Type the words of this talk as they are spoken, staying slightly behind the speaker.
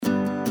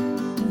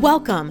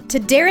Welcome to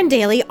Darren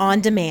Daily On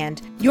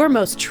Demand, your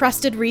most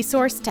trusted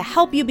resource to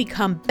help you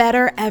become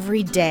better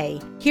every day.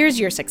 Here's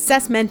your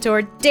success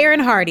mentor, Darren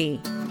Hardy.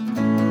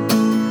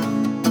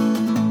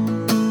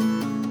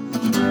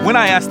 When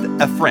I asked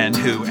a friend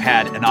who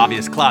had an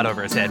obvious cloud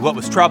over his head what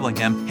was troubling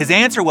him, his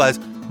answer was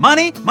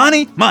money,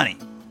 money, money.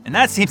 And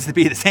that seems to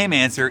be the same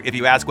answer if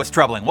you ask what's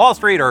troubling Wall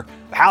Street or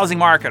the housing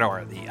market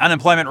or the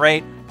unemployment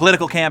rate,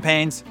 political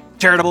campaigns,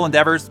 charitable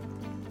endeavors,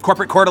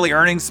 corporate quarterly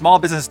earnings, small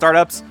business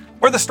startups,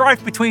 or the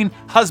strife between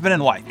husband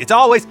and wife. It's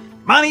always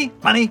money,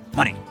 money,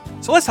 money.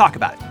 So let's talk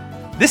about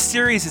it. This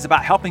series is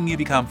about helping you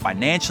become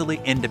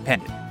financially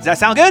independent. Does that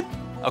sound good?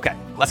 Okay,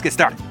 let's get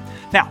started.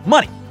 Now,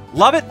 money,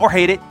 love it or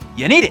hate it,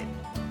 you need it.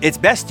 It's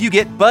best you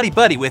get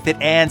buddy-buddy with it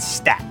and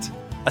stat.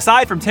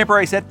 Aside from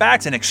temporary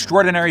setbacks and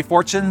extraordinary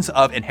fortunes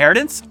of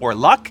inheritance or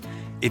luck,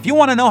 if you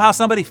want to know how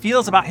somebody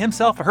feels about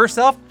himself or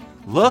herself,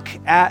 look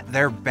at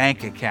their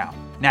bank account.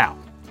 Now,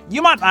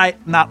 you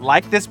might not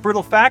like this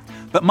brutal fact,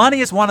 but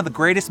money is one of the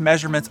greatest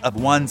measurements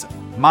of one's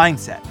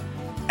mindset.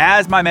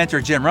 As my mentor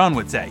Jim Rohn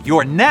would say,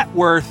 your net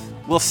worth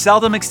will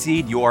seldom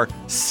exceed your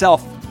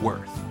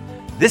self-worth.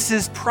 This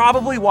is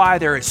probably why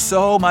there is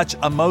so much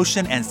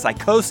emotion and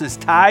psychosis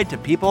tied to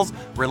people's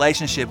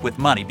relationship with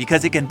money,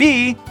 because it can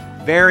be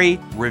very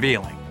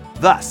revealing.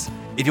 Thus,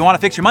 if you want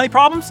to fix your money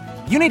problems,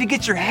 you need to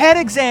get your head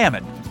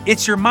examined.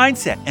 It's your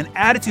mindset and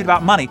attitude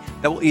about money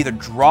that will either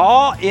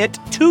draw it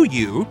to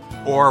you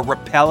or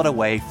repel it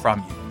away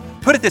from you.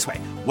 Put it this way,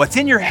 what's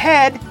in your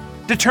head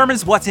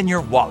determines what's in your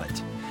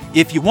wallet.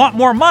 If you want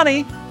more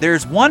money,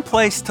 there's one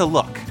place to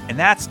look, and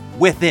that's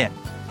within.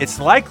 It's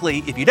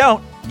likely if you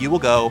don't, you will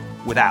go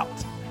without.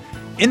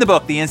 In the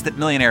book, The Instant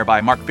Millionaire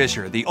by Mark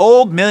Fisher, the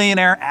old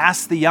millionaire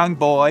asks the young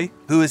boy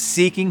who is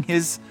seeking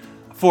his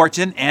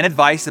fortune and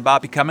advice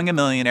about becoming a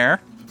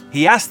millionaire.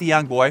 He asks the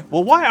young boy,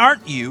 well, why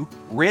aren't you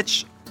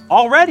rich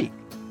already?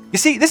 You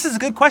see, this is a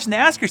good question to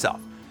ask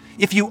yourself.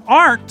 If you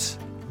aren't,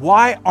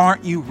 why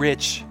aren't you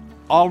rich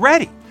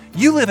already?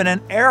 You live in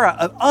an era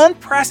of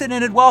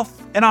unprecedented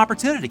wealth and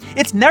opportunity.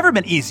 It's never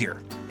been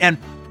easier. And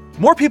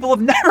more people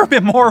have never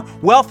been more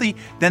wealthy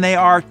than they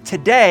are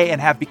today and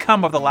have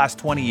become over the last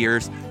 20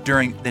 years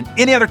than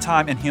any other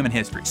time in human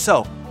history.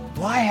 So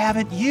why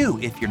haven't you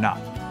if you're not?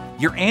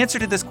 Your answer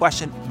to this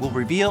question will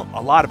reveal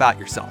a lot about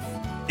yourself.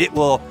 It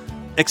will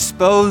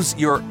expose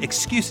your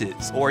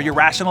excuses or your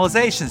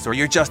rationalizations or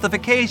your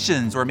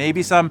justifications or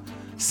maybe some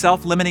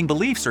self-limiting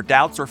beliefs or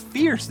doubts or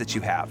fears that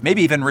you have,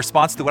 maybe even in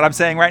response to what I'm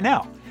saying right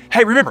now.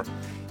 Hey, remember,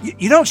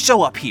 you don't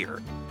show up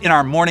here in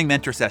our morning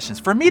mentor sessions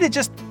for me to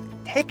just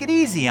take it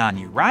easy on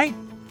you, right?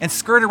 And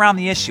skirt around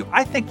the issue.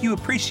 I think you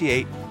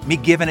appreciate me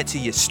giving it to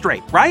you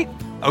straight, right?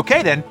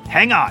 Okay, then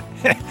hang on.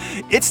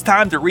 It's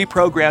time to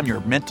reprogram your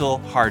mental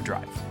hard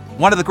drive.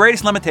 One of the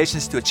greatest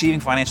limitations to achieving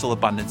financial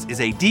abundance is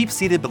a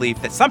deep-seated belief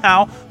that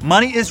somehow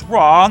money is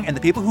wrong and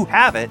the people who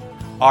have it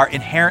are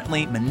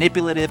inherently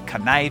manipulative,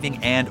 conniving,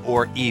 and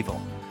or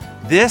evil.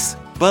 This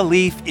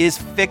belief is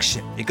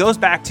fiction. It goes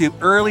back to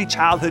early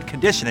childhood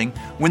conditioning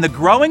when the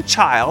growing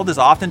child is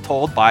often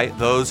told by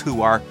those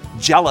who are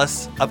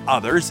jealous of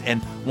others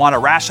and want to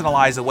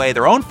rationalize away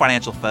their own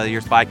financial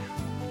failures by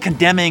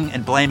condemning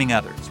and blaming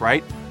others,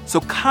 right?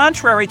 So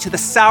contrary to the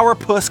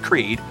sourpuss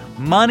creed,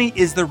 money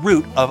is the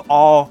root of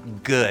all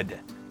good.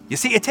 You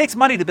see, it takes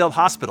money to build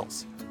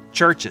hospitals,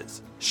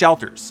 churches,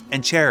 shelters,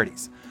 and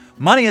charities.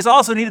 Money is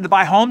also needed to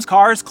buy homes,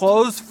 cars,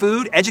 clothes,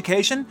 food,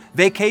 education,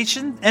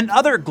 vacation, and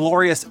other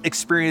glorious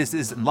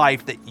experiences in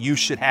life that you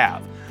should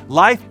have.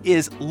 Life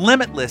is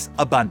limitless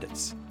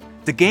abundance.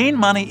 To gain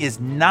money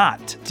is not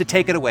to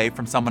take it away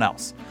from someone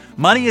else.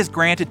 Money is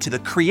granted to the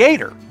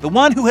creator, the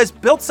one who has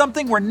built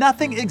something where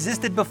nothing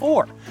existed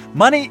before.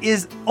 Money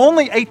is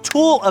only a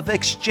tool of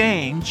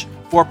exchange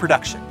for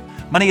production.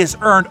 Money is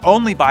earned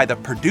only by the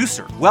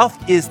producer. Wealth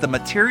is the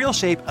material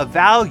shape of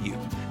value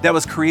that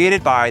was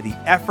created by the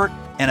effort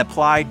and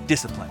applied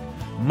discipline.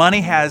 Money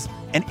has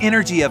an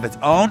energy of its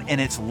own, and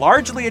it's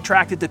largely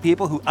attracted to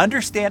people who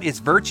understand its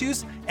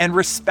virtues and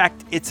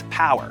respect its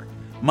power.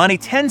 Money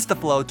tends to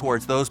flow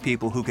towards those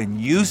people who can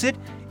use it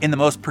in the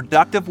most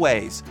productive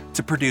ways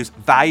to produce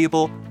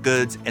valuable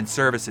goods and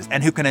services,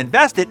 and who can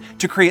invest it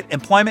to create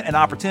employment and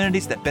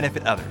opportunities that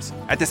benefit others.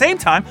 At the same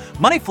time,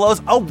 money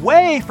flows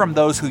away from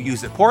those who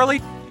use it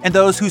poorly and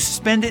those who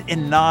spend it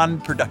in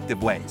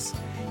non-productive ways.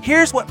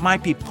 Here's what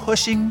might be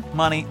pushing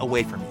money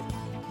away from you.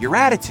 Your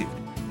attitude.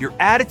 Your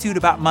attitude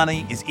about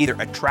money is either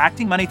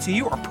attracting money to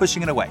you or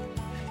pushing it away.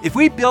 If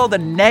we build a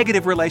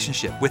negative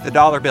relationship with the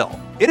dollar bill,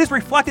 it is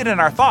reflected in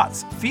our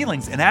thoughts,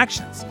 feelings, and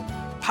actions.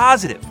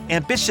 Positive,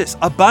 ambitious,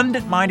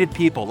 abundant-minded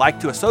people like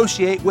to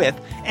associate with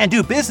and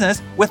do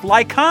business with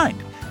like kind.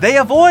 They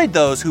avoid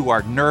those who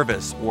are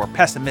nervous or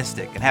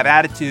pessimistic and have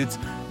attitudes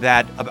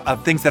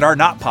of things that are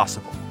not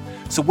possible.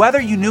 So whether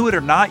you knew it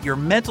or not, your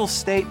mental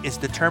state is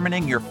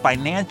determining your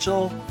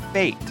financial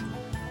fate.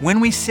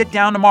 When we sit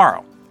down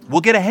tomorrow, we'll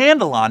get a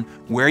handle on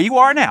where you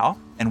are now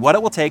and what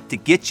it will take to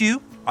get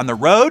you on the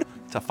road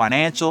to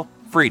financial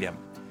freedom.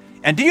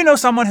 And do you know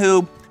someone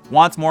who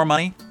wants more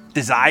money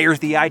desires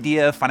the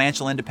idea of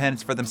financial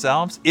independence for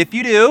themselves? If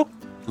you do,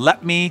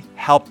 let me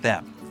help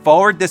them.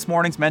 Forward this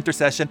morning's mentor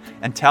session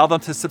and tell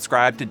them to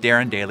subscribe to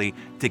Darren Daily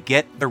to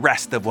get the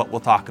rest of what we'll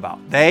talk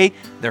about. They,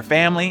 their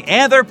family,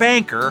 and their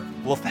banker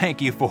will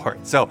thank you for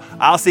it. So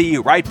I'll see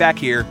you right back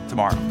here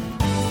tomorrow.